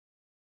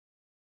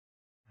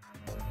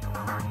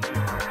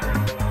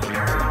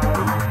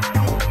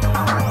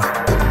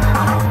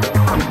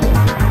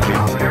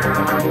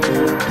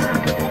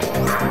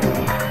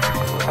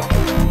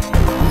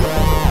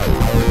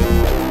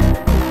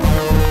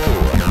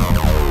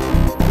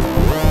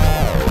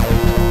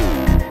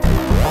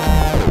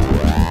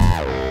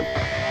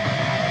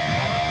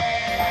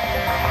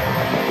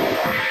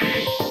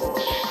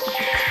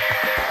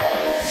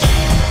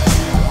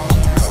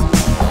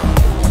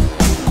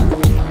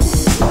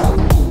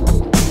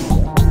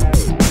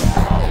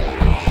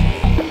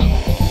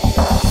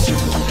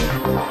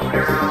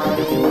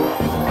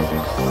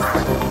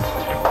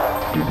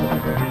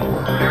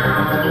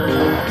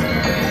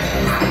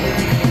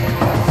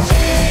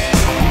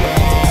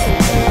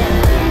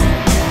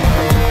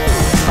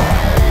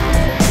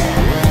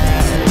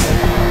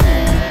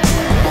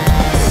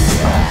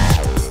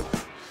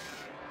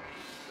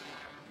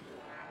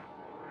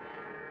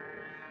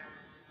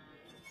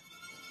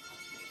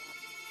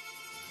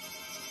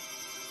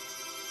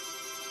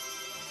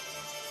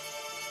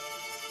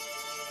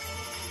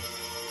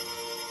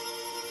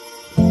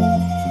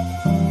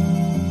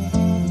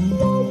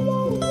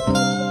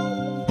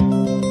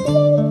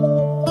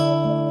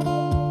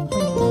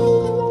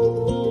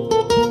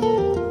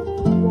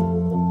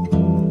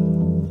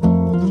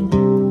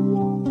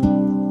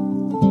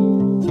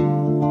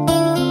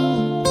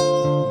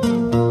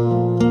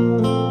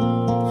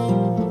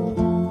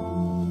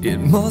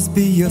Must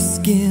be your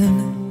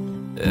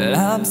skin that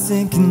I'm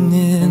sinking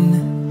in.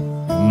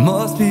 It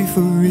must be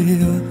for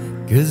real,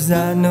 'cause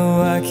I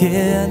know I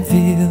can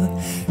feel.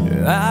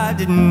 I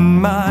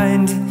didn't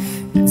mind,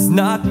 it's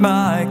not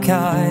my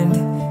kind.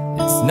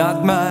 It's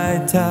not my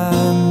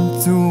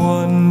time to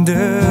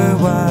wonder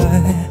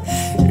why.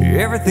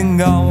 Everything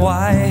gone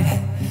white,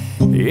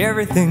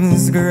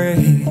 everything's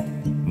great.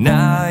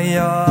 Now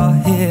you're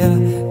here,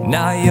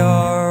 now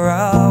you're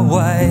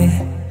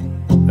away.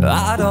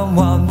 I don't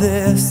want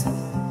this,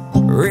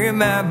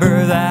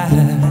 remember that.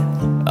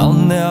 I'll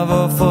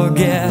never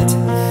forget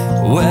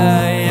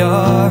where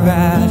you're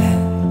at.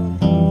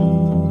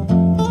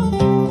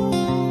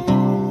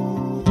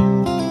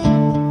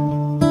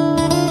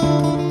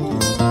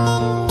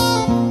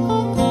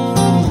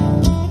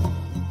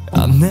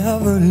 I'm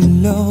never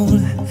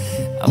alone,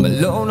 I'm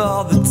alone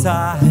all the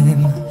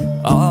time.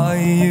 Are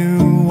you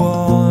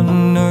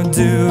one or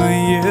do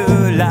you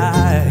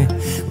lie?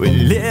 We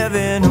live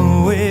in a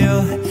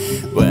wheel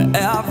where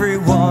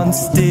everyone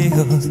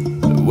steals,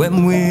 but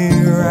when we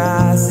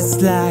rise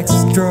it's like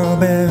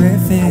strawberry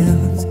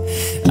fields.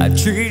 I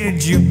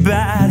treated you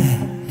bad,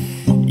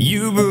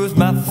 you bruised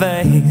my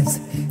face.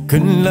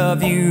 Couldn't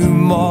love you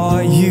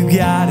more, you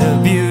got a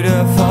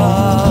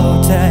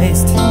beautiful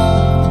taste.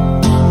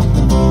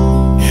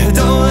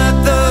 Don't let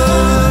the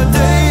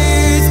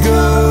days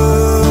go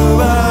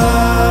by.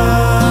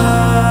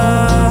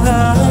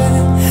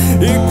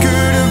 It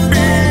could have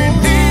been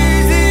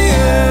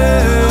easier,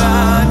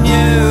 I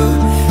knew.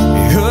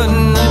 You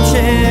couldn't have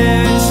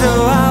changed, so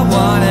I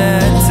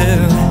wanted to.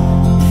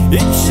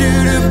 It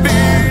should have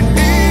been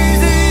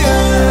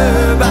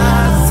easier by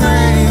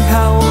 3.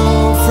 How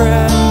old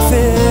friend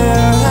fear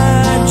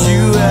had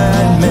you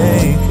and me.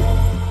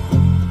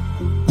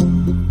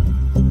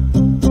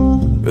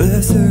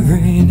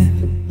 Glycerine,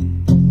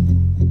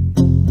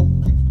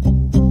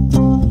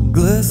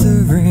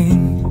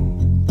 glycerine,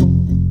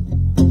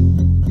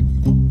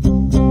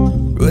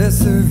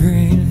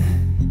 glycerine.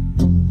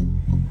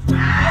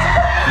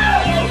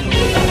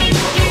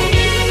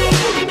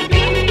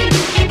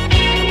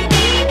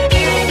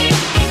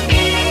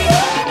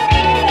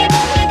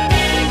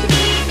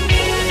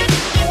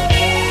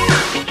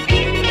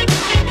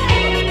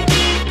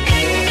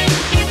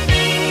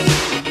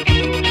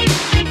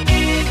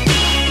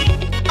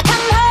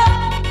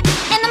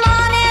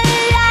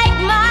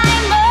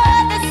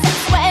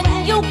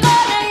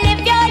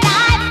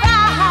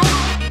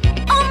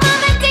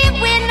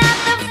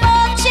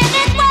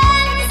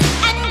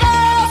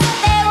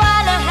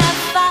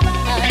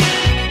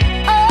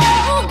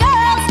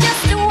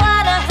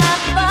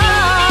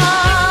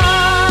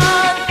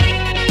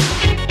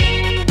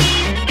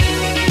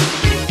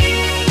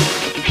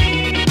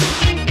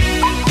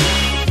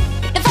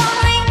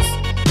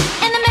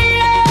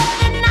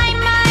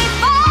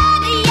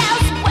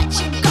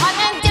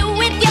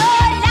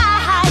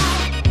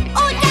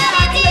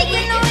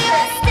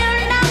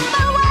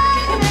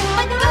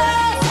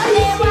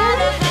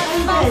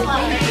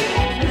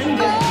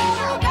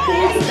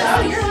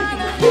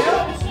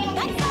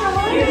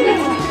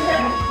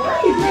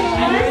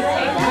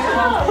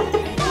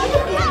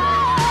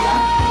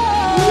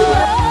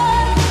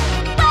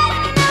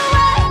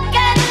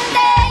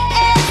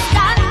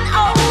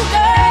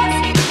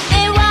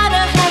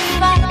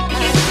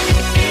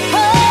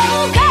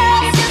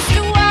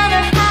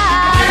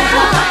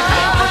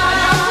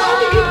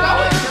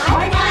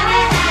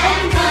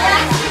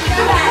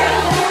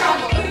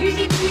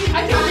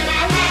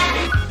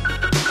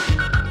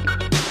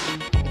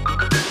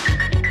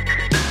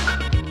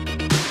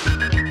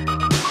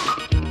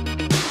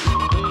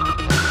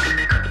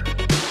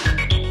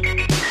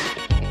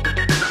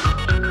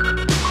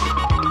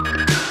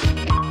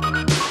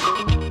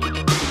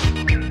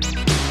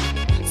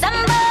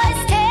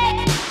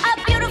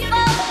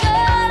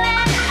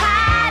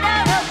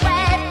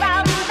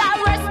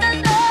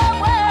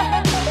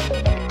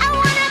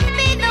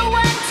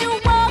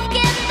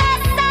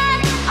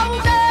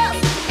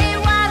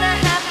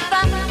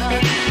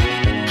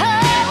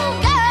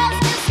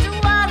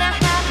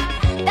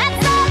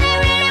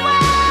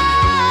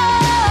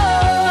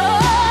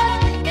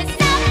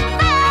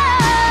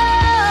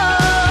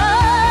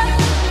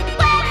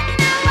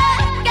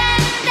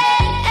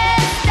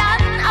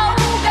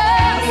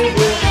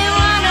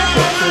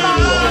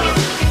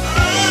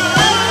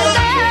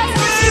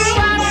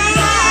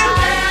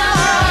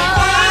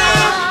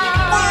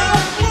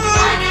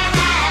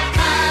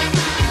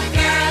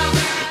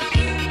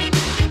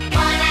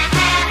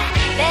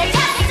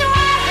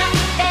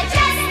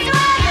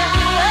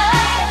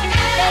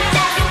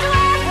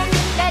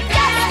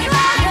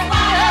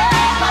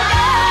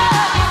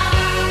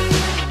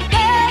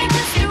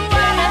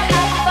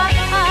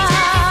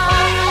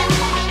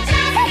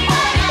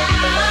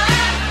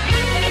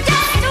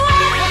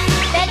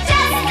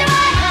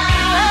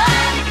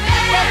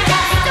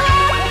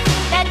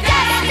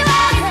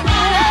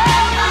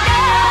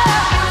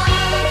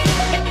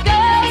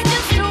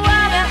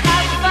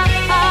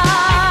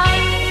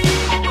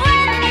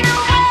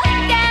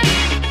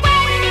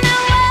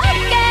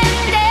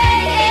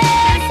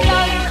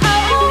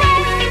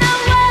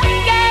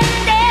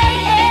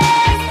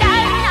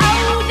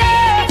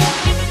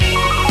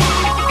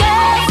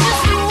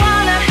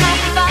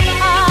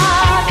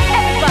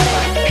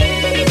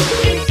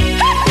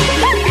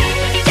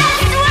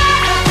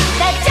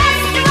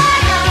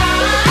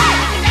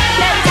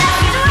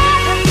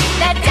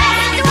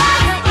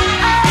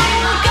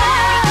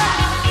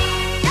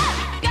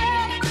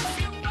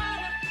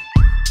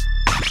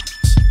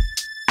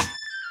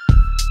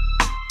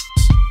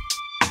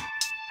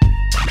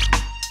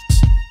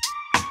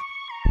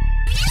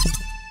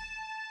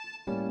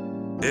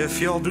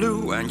 If you're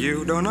blue and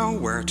you don't know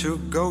where to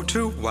go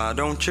to, why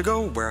don't you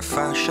go where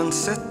fashion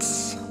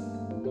sits?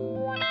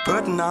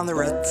 Putting on the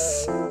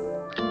Ritz.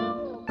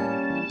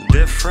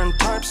 Different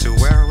types who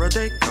wear a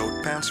day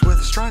coat, pants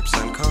with stripes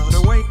and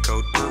cutaway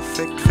coat,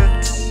 perfect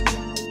fits.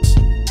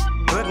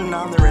 Putting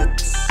on the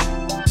Ritz.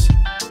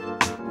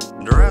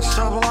 Dressed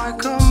up like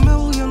 $1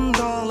 million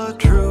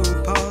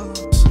trooper,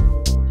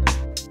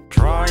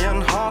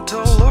 trying hard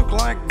to look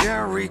like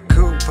Gary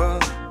Cooper.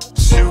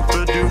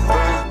 Super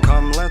duper,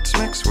 come let's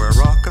mix where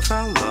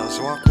Rockefellers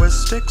walk with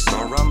sticks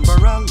or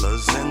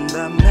umbrellas in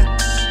their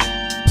mix.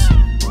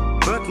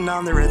 Putting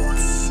on the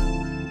Ritz.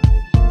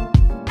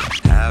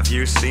 Have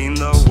you seen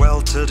the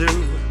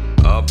well-to-do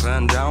up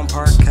and down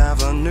Park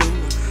Avenue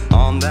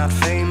on that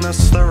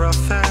famous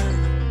thoroughfare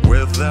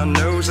with their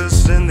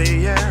noses in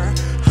the air?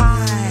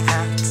 High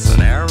hats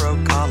and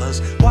arrow collars,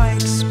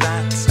 white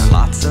spats and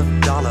lots of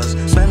dollars,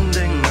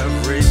 spending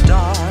every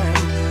dime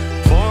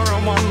for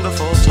a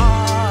wonderful time.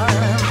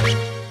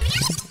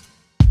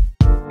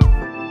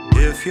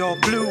 If you're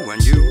blue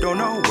and you don't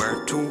know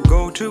where to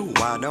go to,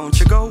 why don't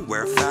you go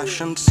where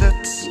fashion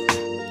sits?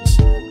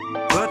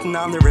 Putting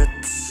on the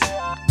Ritz.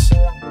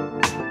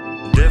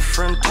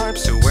 Different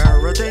types who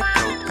wear a day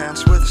coat,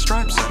 pants with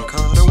stripes and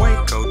cutaway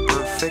coat,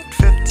 perfect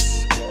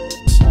fits.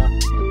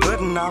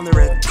 Putting on the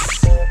Ritz.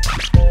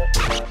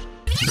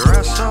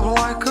 Dressed up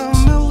like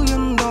 $1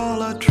 million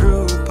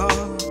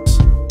trooper,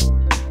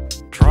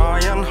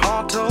 trying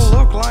hard to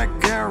look like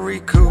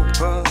Gary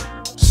Cooper.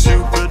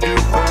 Super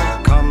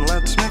duper, come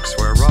let's mix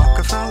where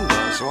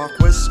Rockefellers walk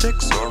with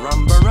sticks or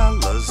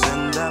umbrellas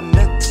in their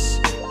mitts.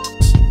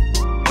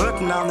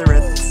 Putting on the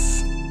Ritz.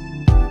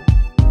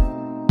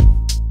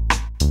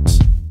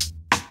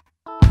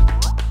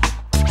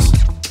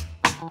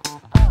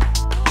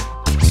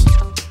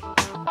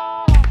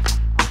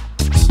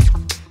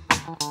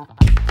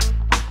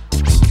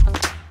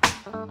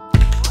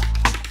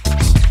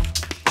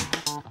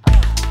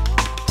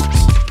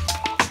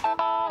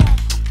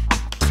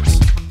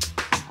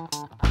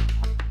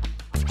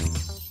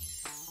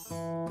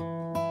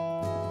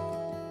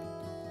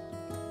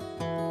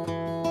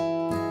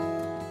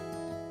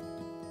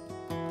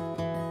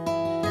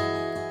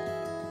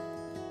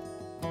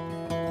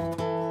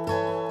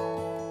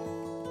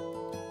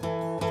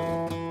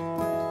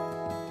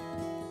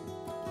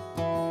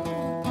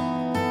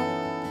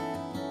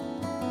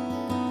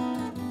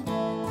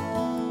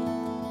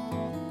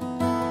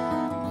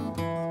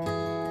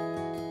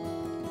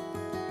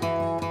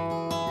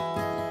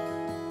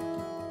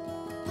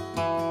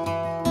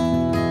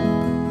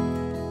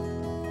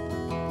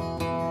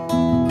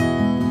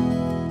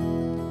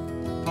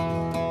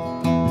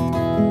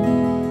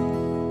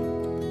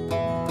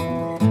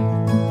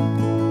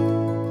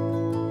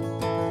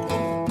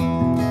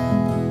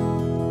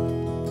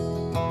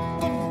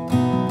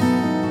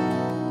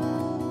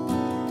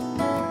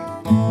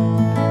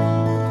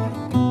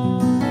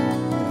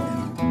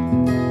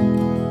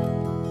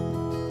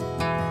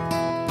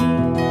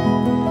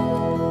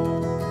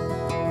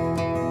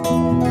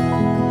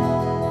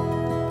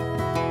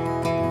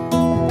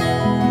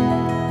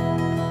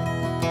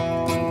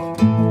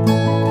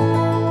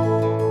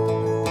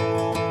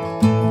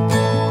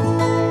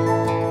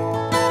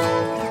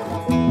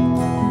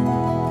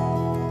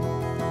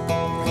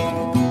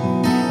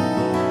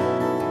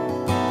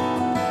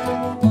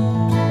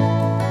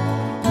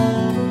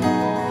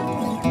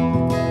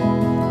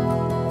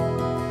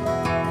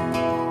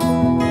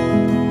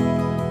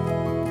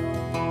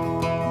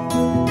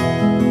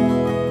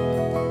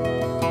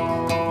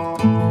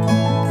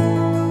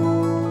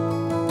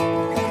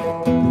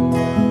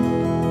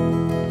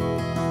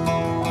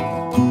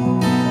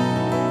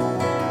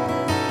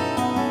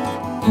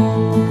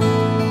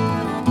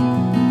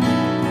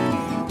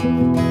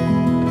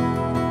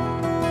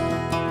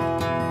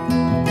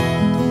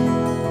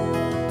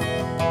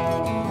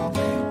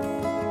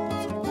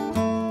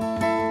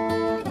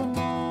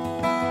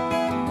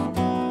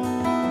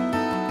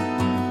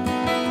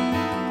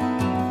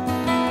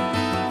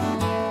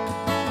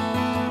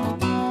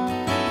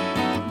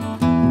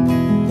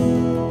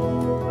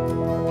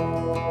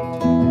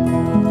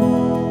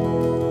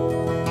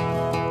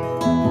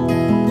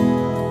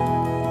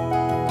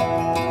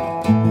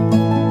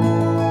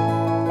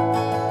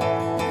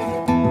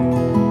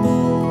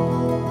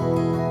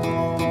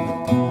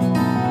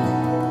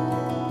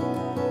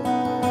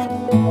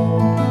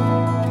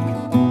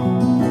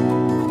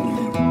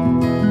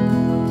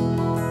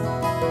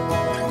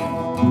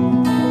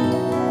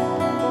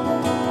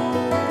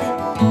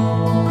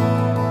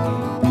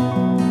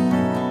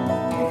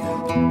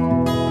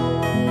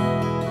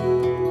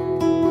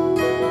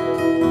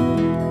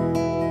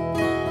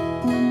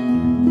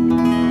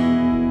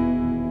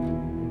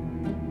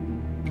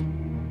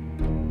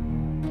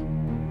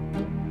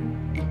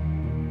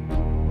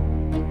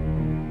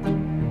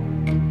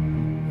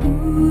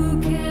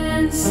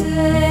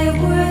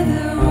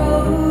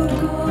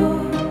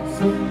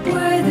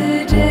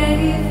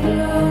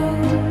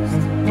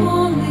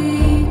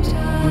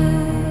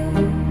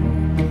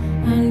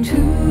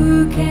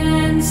 Who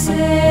can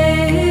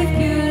say if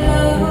you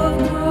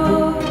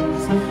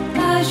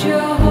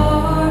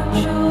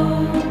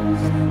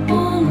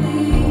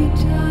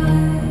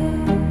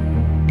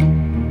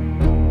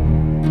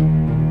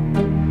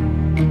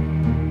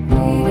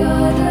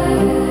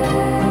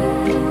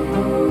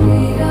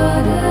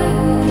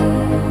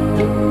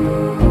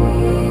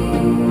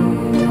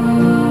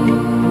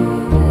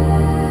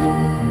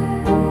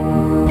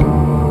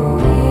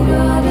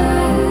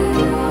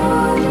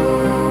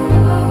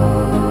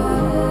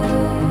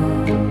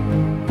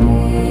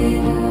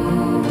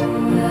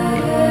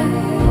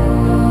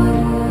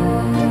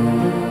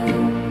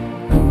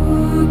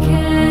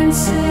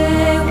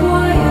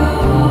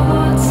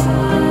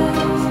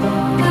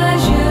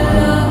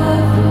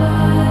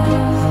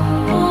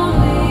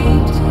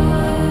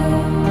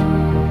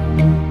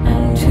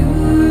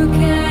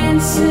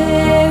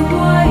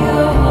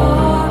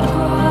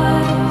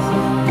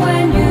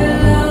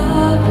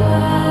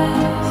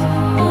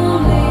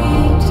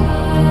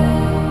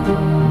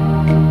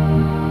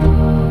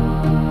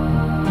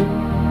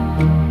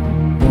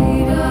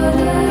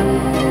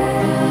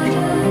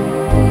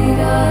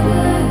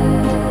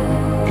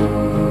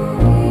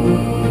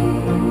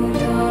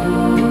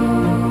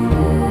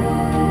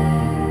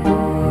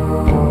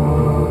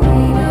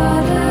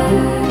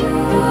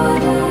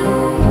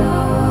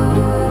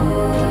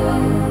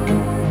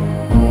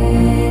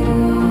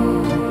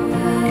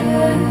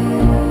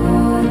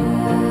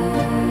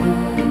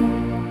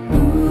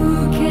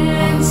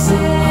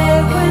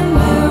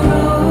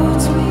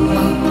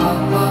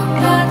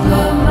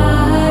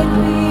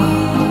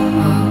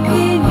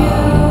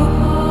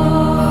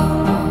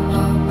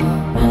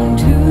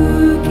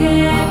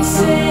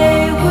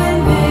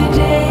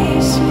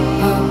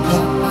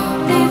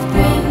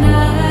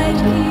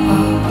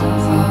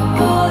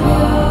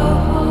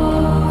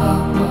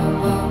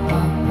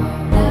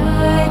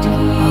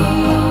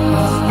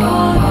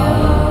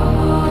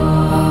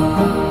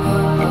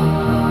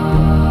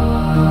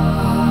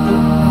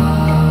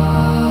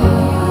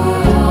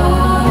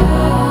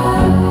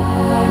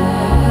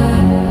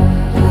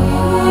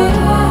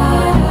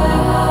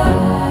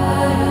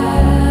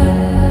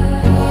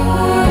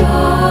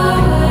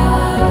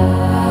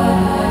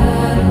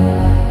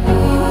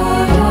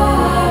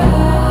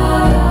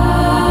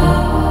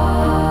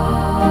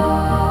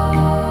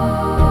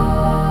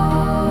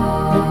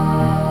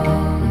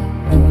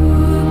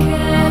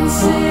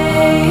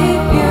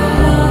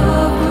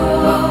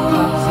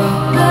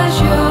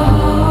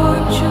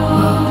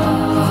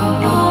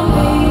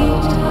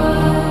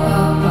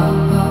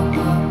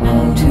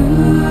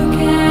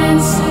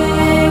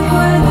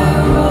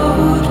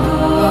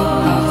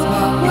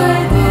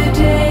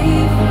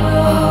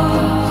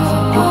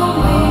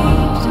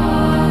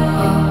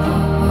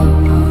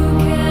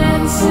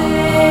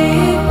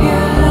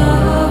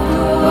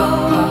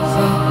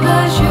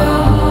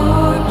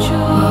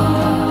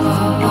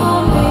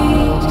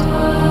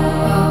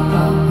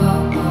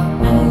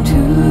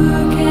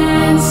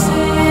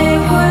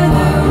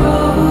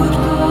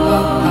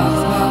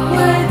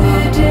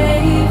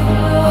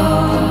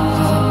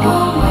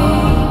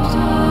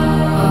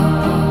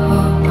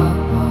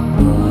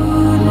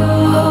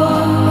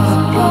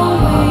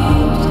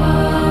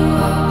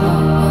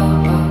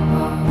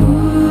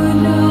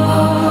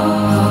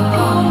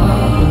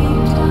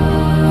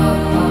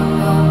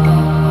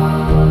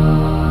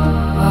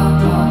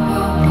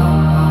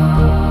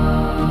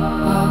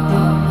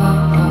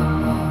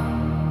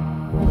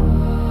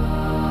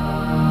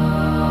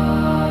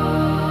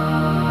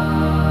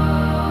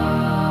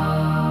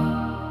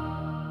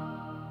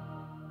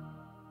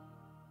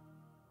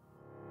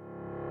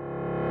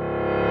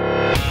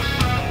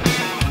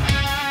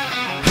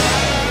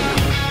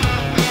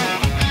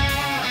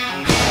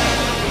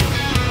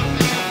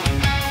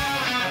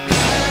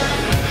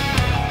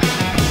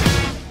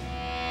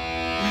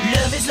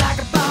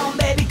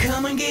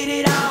come and get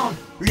it on.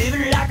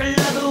 Living like a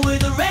lover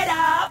with a red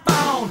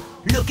iPhone.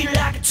 Looking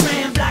like a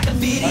tramp, like a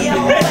video.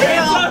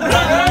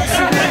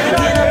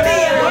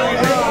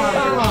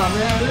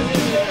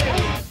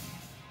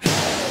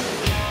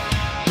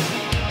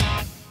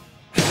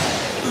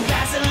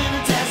 Razzling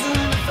and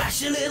dazzling,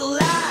 flash a little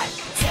light.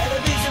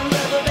 Television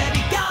lover,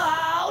 baby, go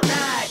all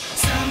night.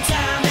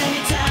 Sometime,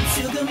 anytime,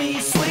 sugar me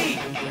sweet.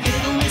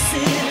 Little Miss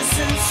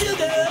Innocent,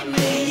 sugar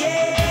me, yeah.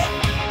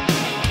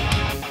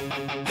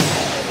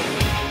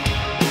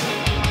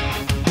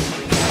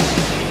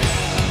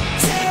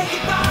 Take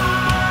it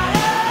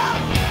bottom,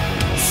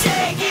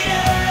 shake it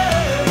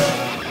up.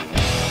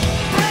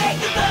 Break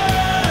the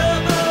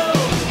bubble,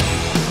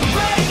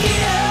 break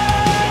it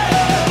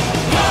up.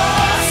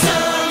 Pour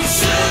some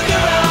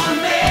sugar on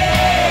me,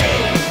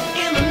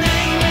 in the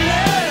name of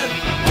love.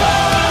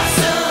 Pour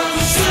some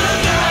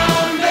sugar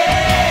on me,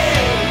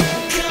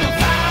 come and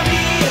fire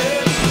me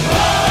up.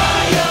 Pour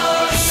your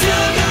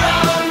sugar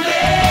on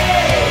me,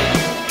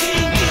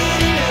 can't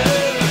get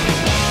enough.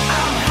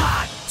 I'm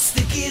hot,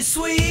 sticky and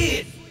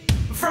sweet,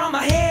 from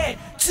my head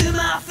to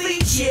my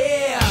feet,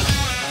 yeah.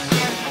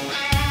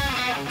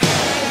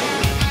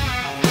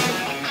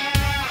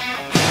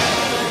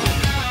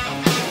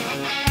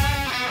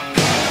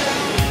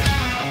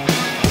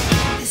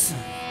 Listen.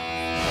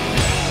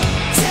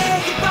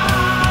 Take it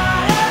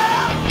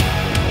bottom,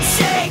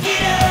 shake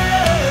it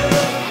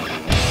up.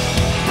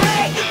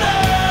 Break the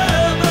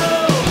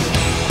bubble,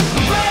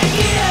 break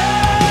it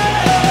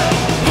up.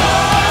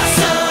 Pour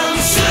some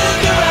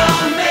sugar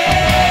on me,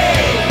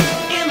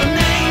 in the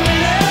name of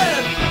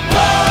love.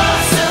 Pour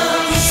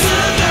some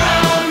sugar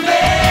on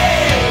me,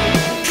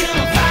 come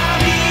and fire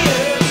me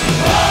up.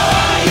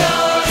 Pour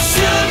your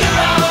sugar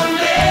on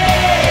me,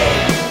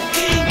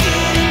 can't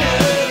get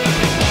enough.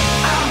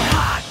 I'm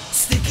hot,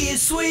 sticky and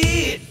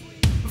sweet,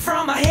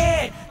 from my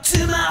head to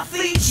my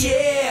feet,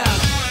 yeah.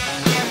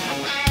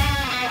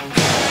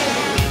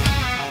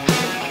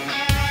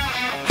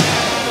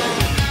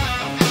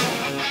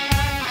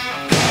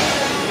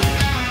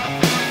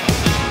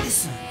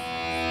 Listen.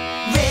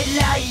 Red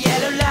light,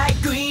 yellow light,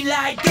 green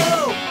light,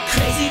 go.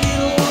 Crazy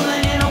little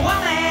woman in a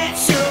one-man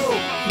show.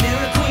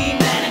 Mirror queen,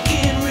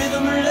 mannequin,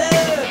 rhythm of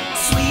love.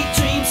 Sweet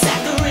dream,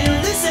 saccharine,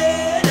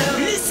 listen up,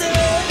 listen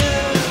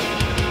up.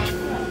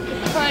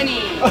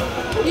 Honey,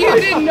 you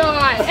did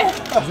not.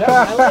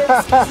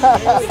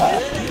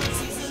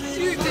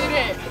 You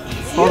didn't.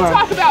 You Hold on.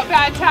 talk about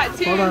bad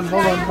tattoos. Hold on.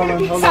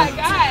 That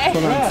guy.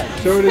 Hold on.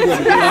 Show it again.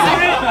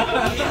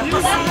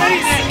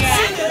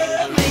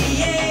 Sugar me,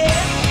 yeah.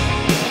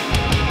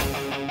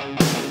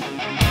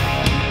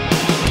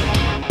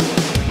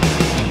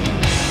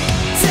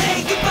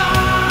 Take it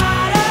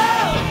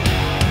bottom,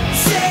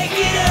 shake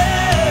it up.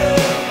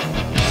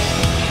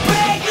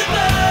 Break the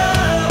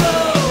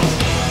bubble,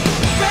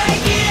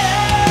 break it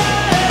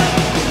up.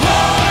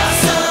 Pour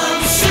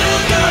some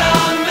sugar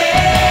on me,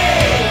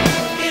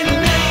 in the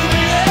name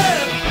of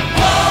love.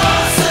 Pour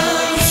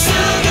some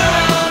sugar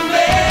on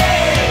me,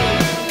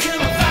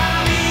 come and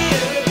fire me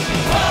up.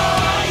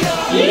 Pour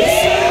your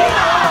sugar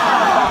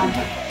on me.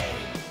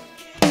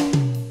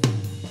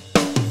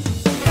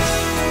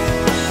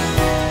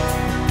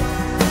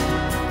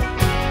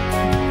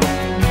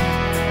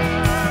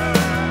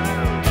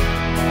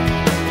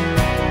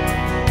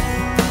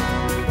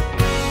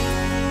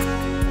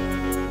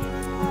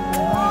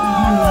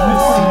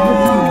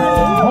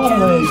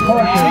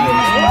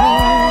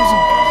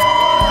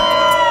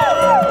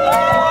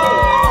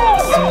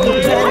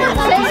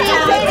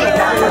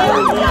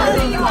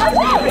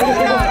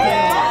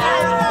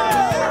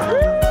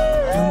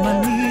 And my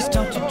knees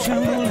start to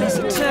tremble as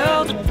I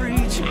tell the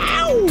preacher,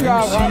 "Don't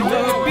you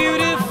look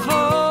beautiful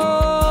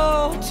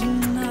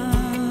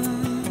tonight?"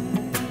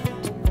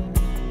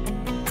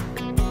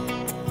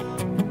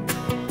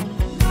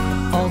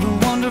 All the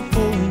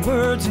wonderful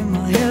words in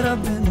my head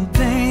I've been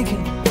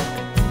thinking.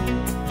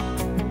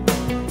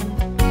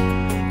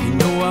 You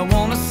know I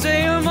wanna say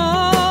 'em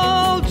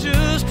all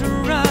just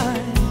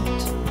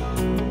right.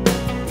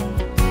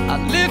 I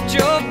lift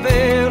your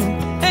veil,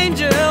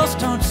 angels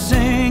start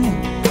singing,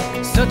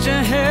 such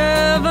a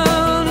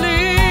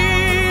heavenly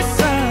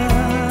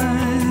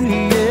sight,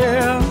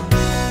 yeah.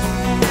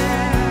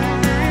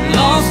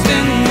 Lost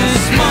in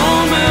this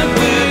moment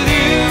with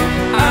you,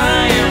 I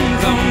am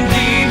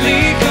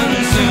completely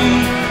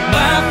consumed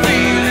by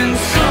feeling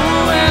so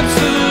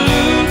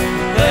absolute.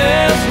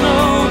 There's no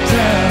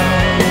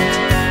doubt.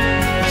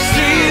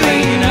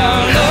 Stealing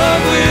our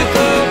love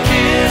with a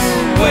kiss,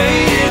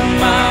 waited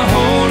my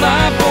whole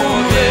life for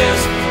this,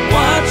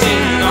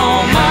 watching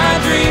all my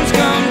dreams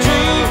come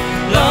true.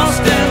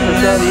 Lost in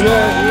this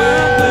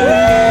moment with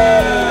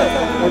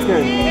you.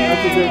 Okay,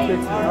 that's a good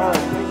picture. All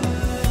right.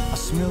 I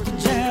smell the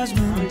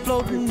jasmine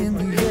floating in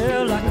the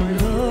air like a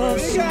love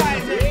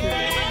song.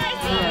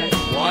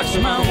 Watch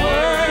my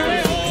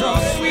words draw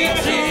sweet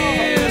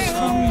tears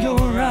from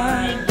your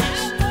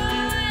eyes.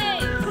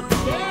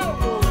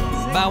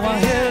 Bow our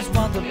heads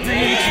while the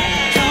preacher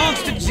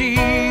talks to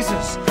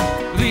Jesus.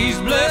 Please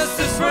bless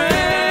this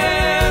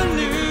brand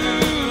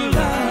new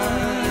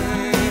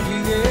life.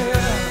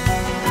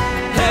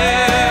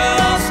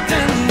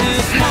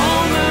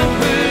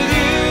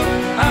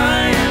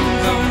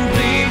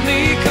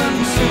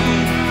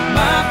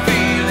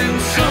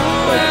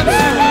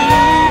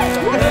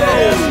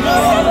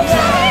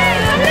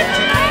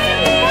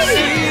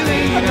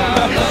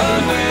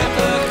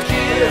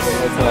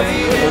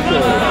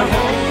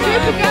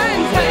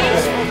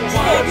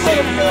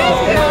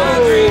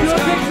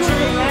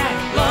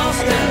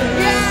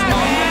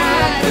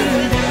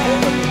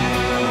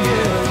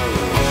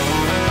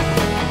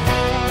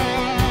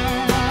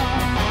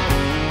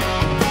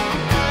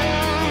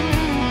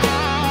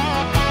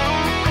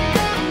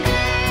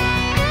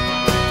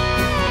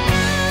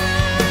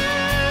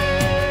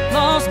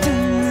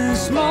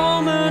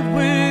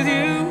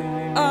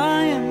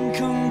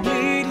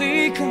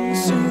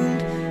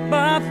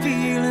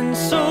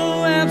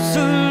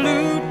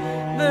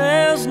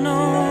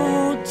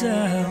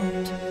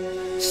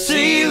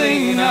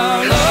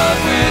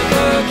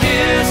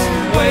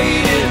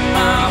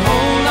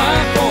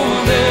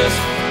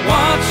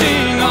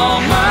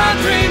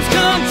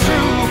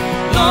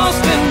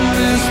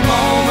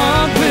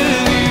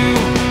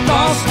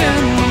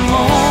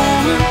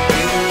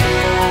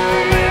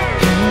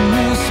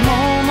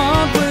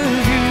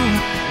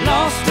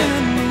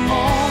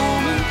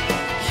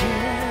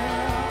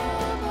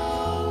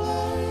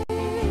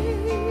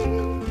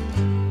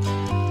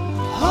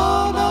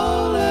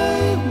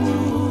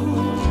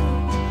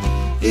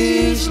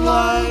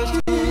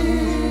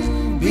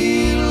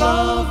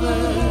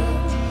 beloved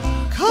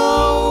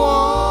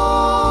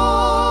Kauai,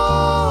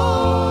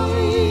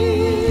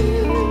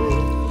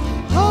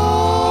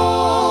 Hanalei,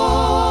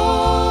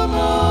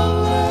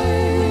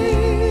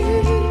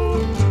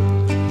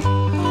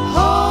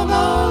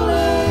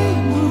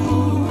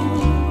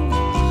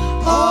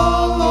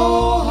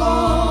 aloha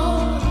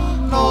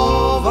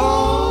nova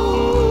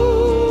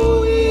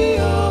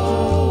uiaoe.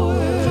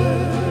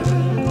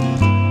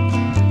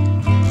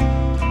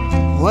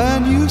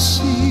 When you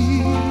see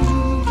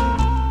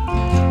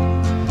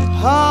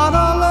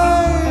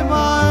Hanalei,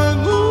 my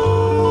moonlight,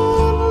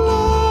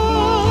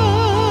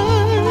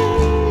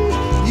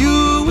 you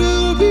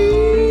will be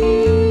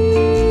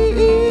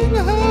in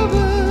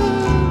heaven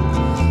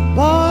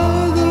by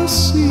the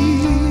sea.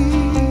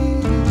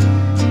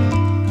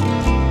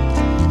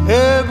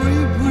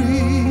 Every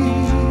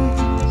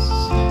breeze,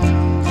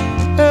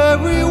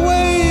 every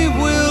wave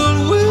will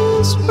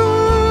whisper,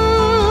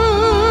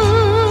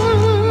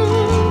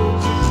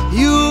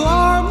 you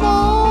are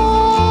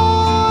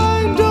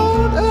mine,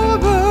 don't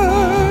ever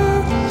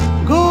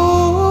go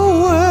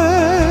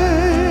away.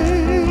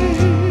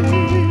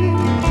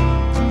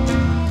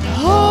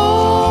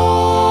 Hanalei,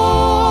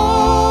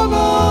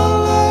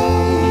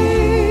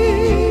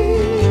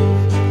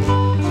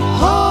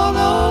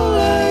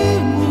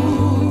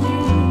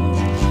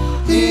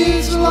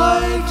 is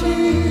like to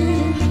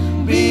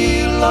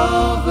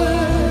beloved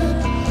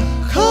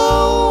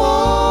Kauai.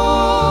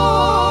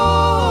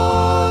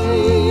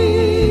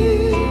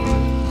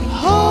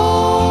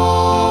 Hanalei,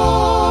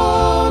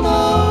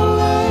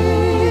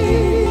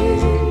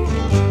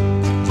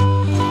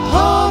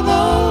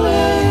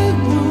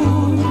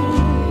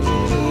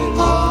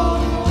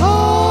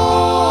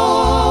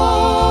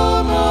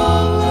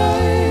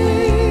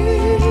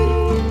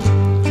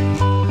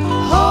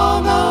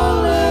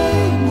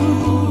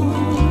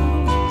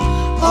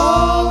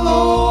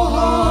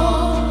 aloha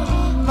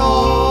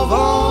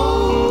nova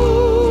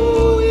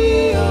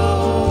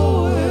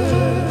uiaoe.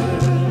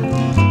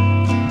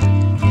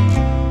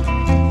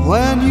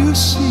 When you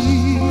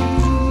see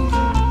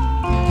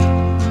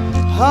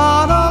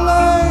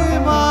Hanalei,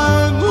 my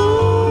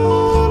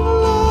moonlight,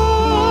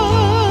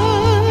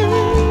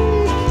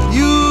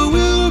 you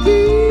will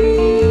be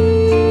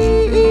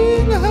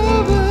in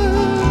heaven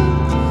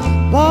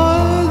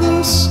by the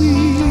sea.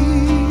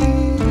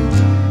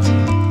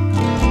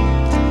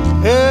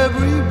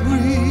 Every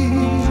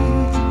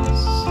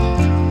breeze,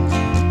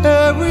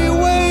 every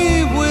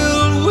wave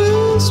will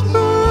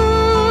whisper,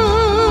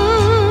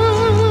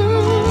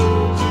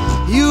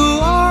 you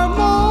are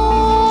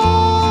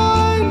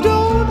mine,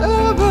 don't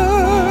ever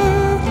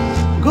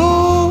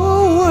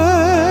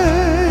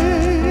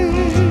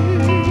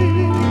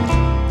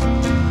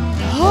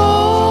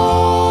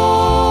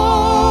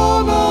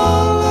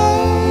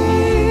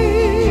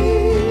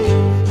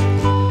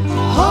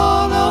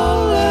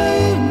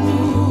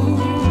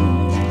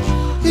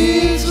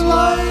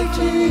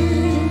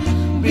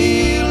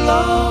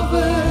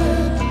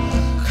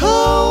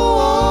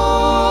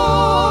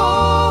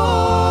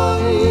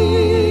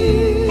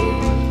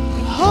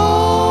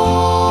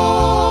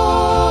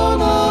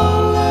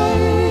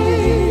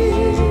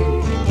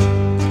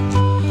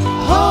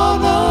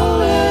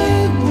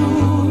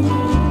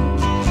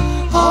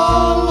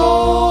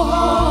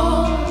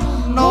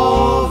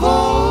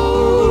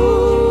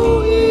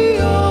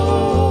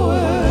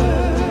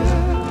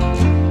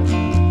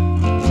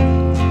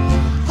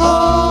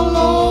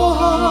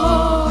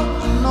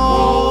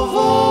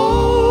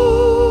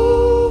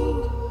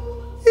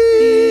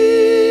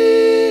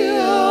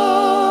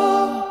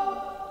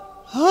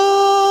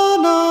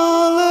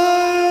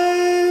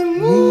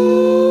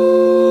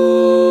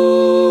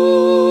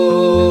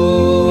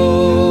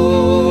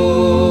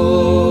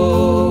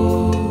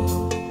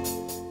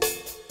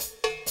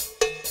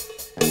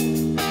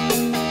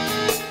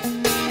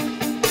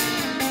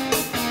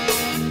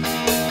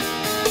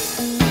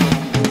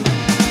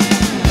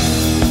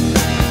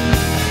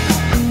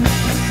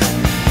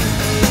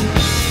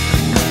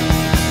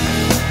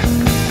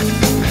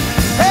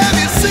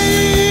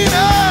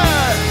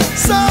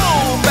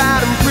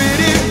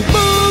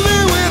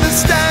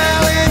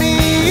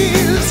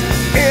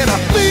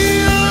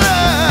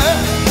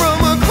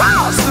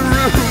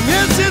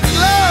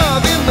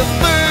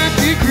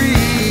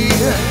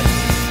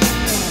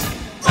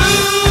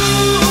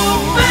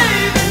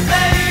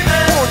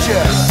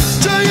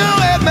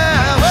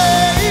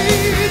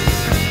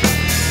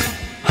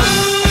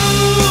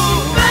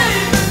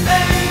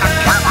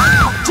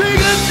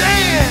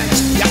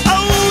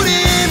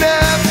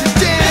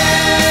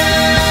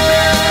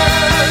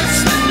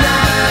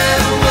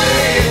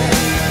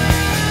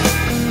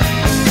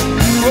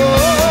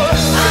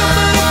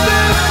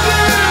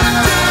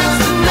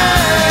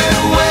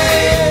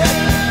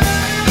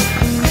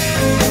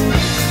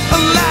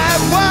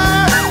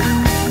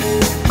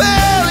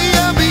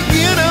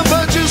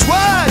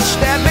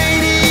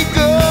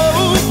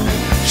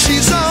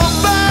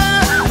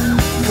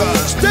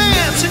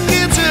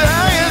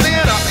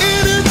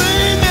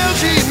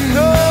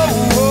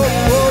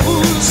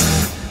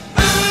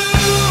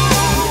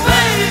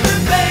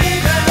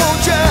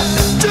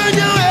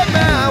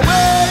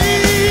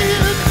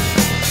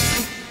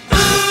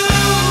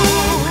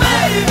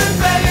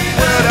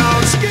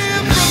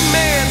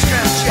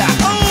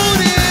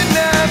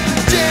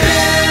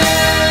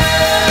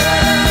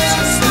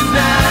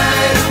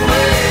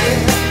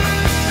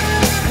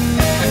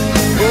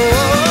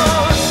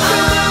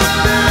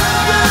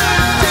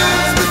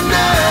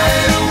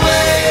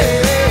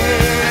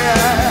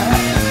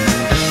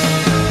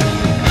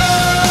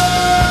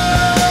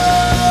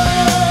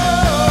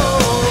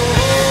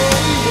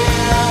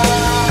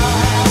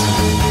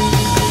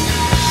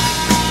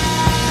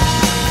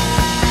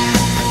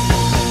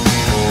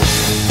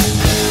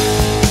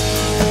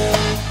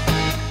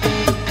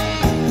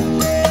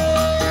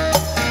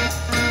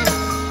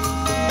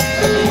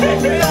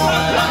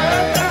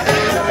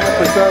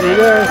got me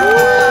there.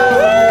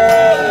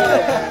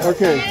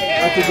 Okay,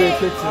 that's a great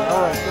picture.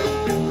 All right.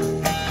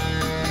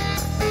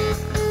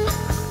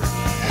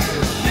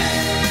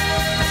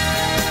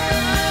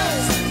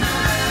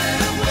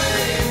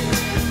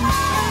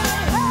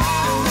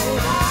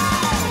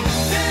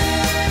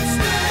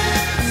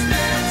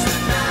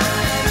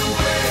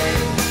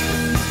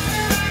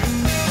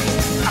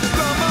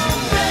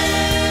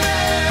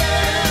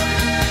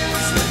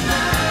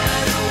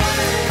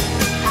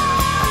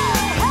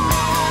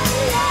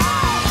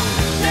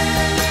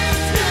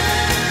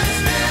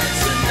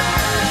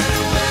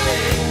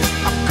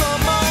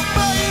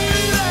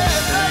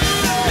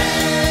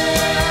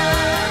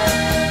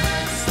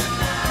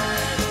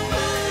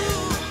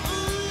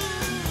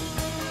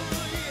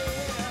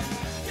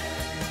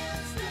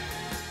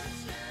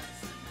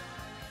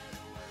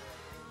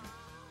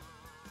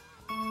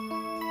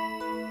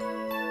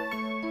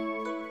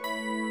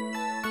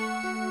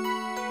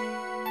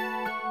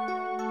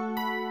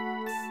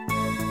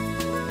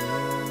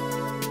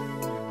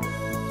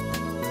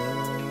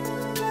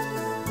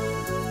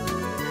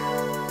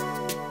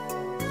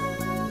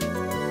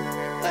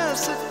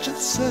 Such a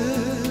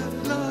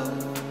sad love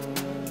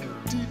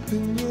deep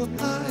in your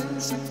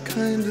eyes, it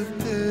kind of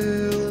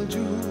held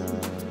you,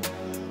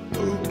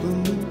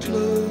 open and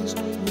closed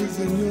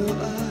within your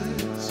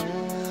eyes.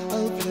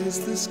 I'll place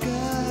the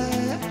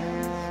sky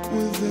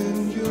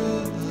within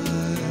your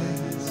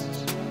eyes.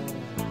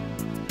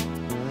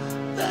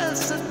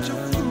 There's such a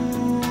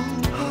full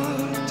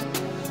heart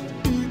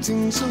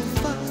beating so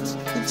fast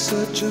in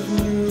search of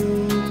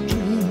new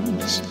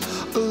dreams,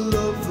 a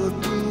love that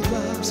will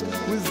last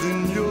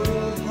within your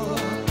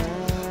heart.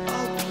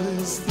 I'll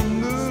place the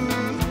moon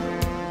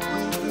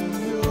within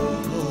your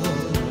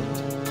heart.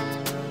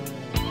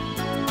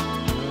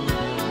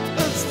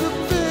 As the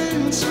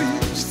pain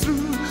sweeps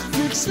through,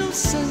 makes no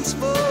sense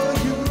for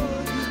you.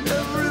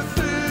 Every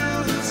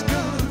feel has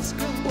gone,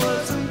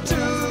 wasn't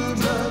too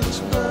much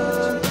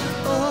fun.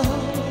 Oh,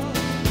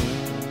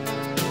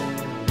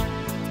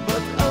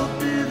 but I'll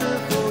be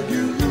there for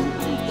you.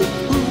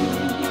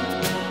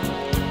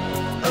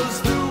 As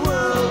the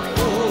world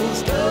falls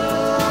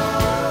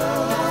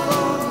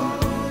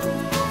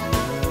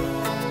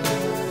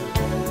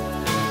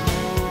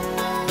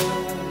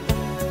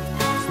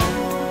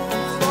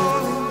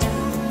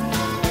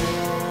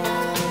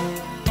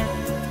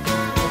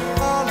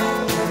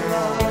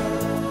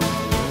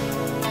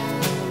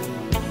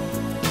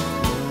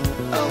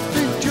I'll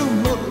paint your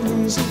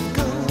mornings of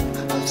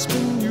gold. I'll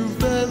spend you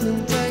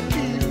Valentine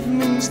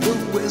evenings,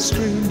 though we're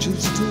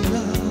strangers to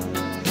love.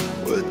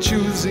 We're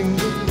choosing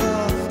the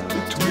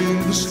path between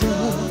the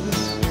stars.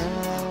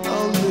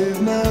 I'll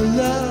live my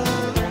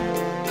love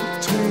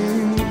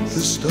between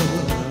the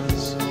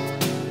stars.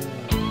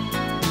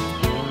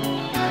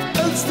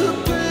 As the